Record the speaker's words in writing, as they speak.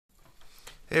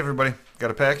Hey everybody,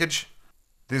 got a package.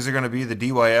 These are going to be the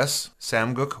DYS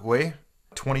Samguk Way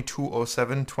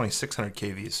 2207 2600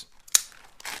 kVs.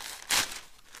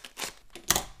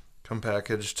 Come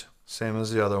packaged, same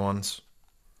as the other ones.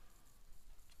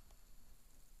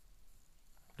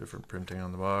 Different printing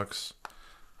on the box.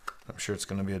 I'm sure it's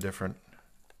going to be a different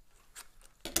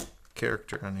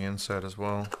character on the inside as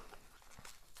well.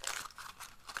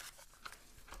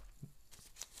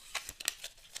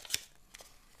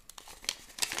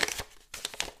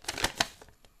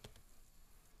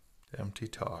 Empty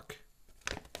talk.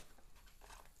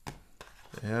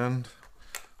 And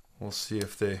we'll see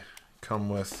if they come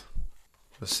with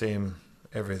the same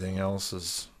everything else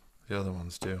as the other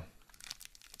ones do.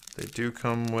 They do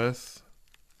come with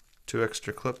 2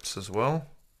 extra clips as well.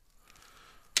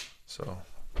 So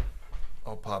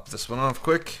I'll pop this one off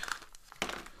quick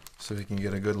so we can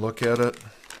get a good look at it.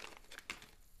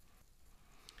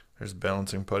 There's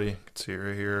balancing putty, you can see it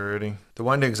right here already. The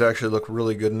windings actually look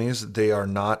really good in these. They are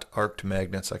not arced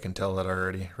magnets, I can tell that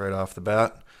already right off the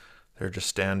bat. They're just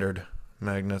standard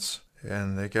magnets,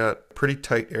 and they got pretty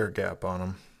tight air gap on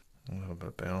them. A little bit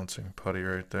of balancing putty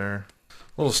right there.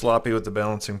 A little sloppy with the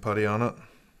balancing putty on it.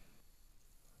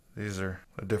 These are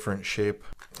a different shape.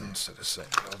 Instead of saying,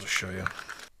 I'll just show you.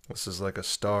 This is like a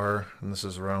star, and this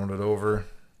is rounded over.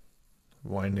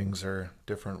 Windings are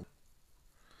different.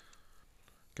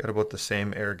 Got about the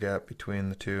same air gap between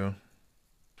the two.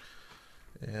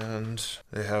 And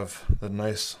they have the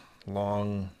nice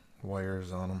long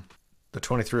wires on them. The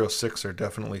 2306 are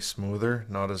definitely smoother,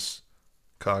 not as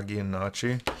coggy and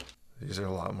notchy. These are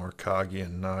a lot more coggy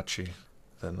and notchy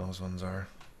than those ones are.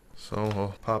 So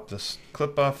we'll pop this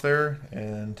clip off there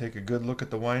and take a good look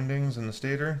at the windings and the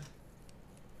stator.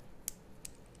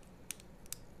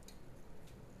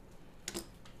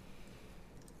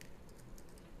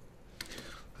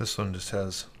 This one just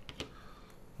has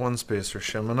one spacer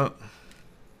shim in it.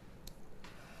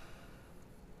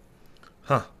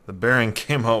 Huh, the bearing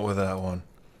came out with that one.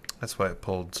 That's why it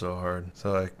pulled so hard.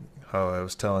 So how I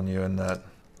was telling you in that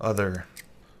other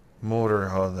motor,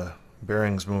 how the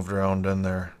bearings moved around in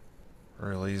there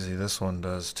real easy. This one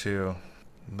does too.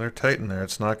 They're tight in there.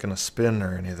 It's not going to spin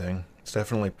or anything. It's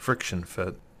definitely friction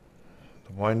fit.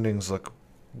 The windings look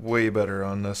way better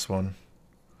on this one.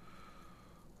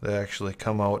 They actually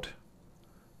come out,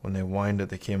 when they wind it,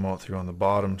 they came out through on the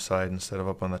bottom side instead of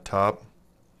up on the top.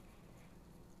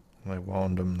 And I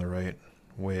wound them the right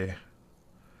way.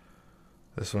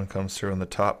 This one comes through on the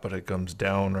top, but it comes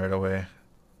down right away.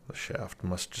 The shaft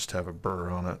must just have a burr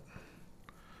on it.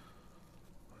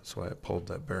 That's why it pulled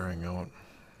that bearing out.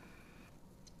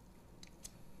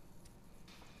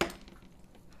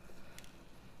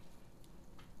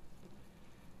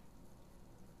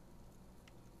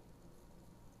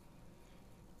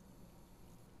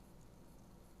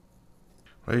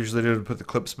 What I usually do to put the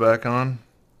clips back on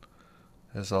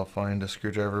is I'll find a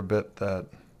screwdriver bit that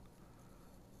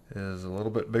is a little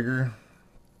bit bigger.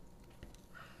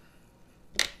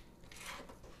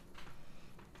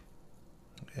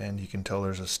 And you can tell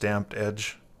there's a stamped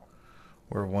edge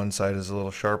where one side is a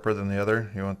little sharper than the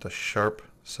other. You want the sharp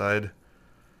side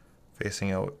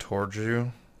facing out towards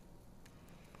you.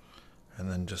 And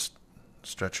then just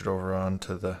stretch it over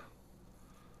onto the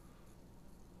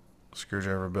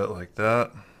screwdriver bit like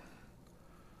that.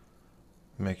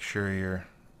 Make sure your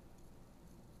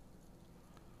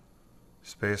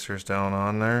spacer's down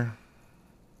on there.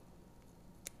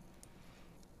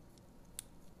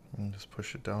 And just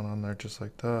push it down on there just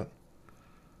like that.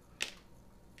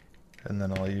 And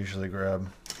then I'll usually grab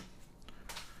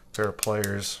a pair of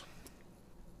pliers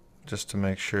just to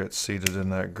make sure it's seated in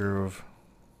that groove.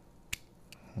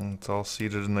 And it's all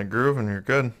seated in the groove and you're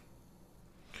good.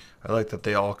 I like that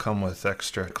they all come with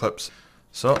extra clips.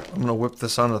 So I'm going to whip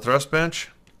this on the thrust bench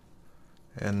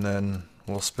and then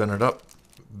we'll spin it up.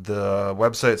 The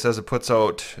website says it puts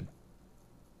out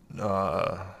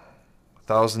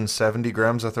 1070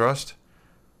 grams of thrust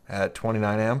at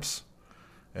 29 amps,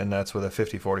 and that's with a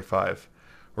 5045.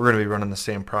 We're going to be running the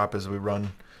same prop as we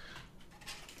run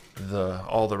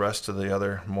all the rest of the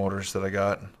other motors that I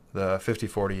got, the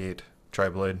 5048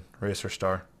 tri-blade racer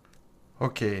star.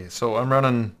 Okay, so I'm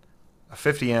running a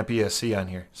 50 amp ESC on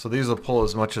here, so these will pull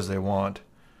as much as they want.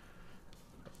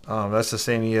 That's the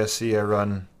same ESC I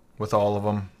run with all of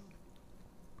them,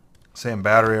 same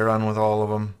battery I run with all of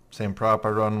them, same prop I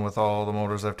run with all the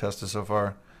motors I've tested so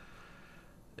far.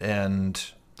 And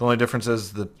the only difference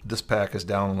is that this pack is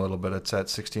down a little bit. It's at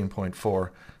 16.4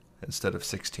 instead of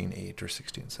 16.8 or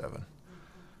 16.7.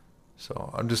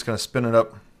 So I'm just going to spin it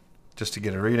up just to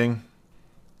get a reading.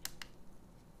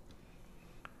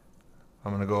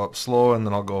 I'm going to go up slow and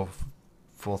then I'll go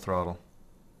full throttle.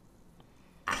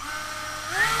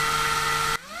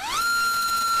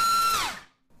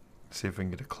 See if we can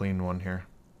get a clean one here.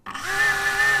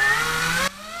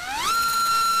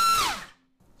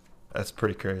 That's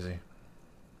pretty crazy.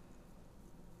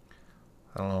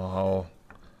 I don't know how...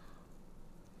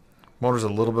 Motor's a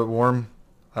little bit warm.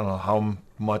 I don't know how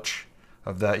much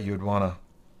of that you would want to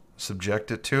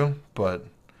subject it to, but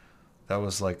that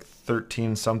was like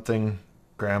 13 something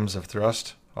grams of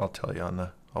thrust. I'll tell you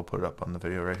I'll put it up on the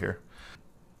video right here.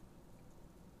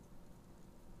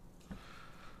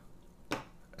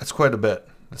 That's quite a bit.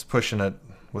 It's pushing it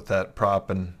with that prop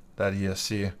and that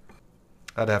ESC.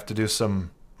 I'd have to do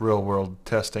some real world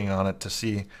testing on it to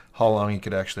see how long you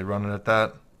could actually run it at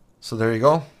that. So there you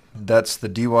go. That's the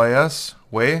DYS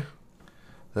way,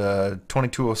 the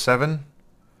 2207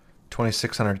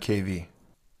 2600 kV.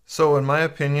 So in my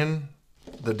opinion,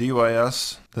 the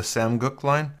DYS the Samguk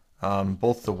line,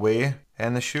 both the way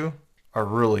and the shoe, are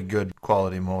really good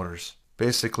quality motors.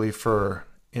 Basically, for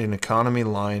an economy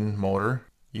line motor,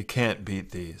 you can't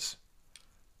beat these.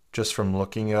 Just from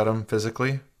looking at them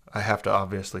physically. I have to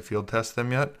obviously field test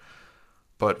them yet,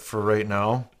 but for right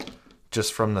now,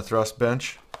 just from the thrust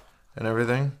bench and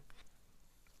everything,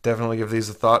 definitely give these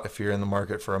a thought if you're in the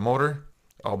market for a motor.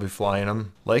 I'll be flying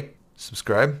them. Like,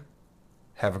 subscribe.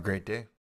 Have a great day.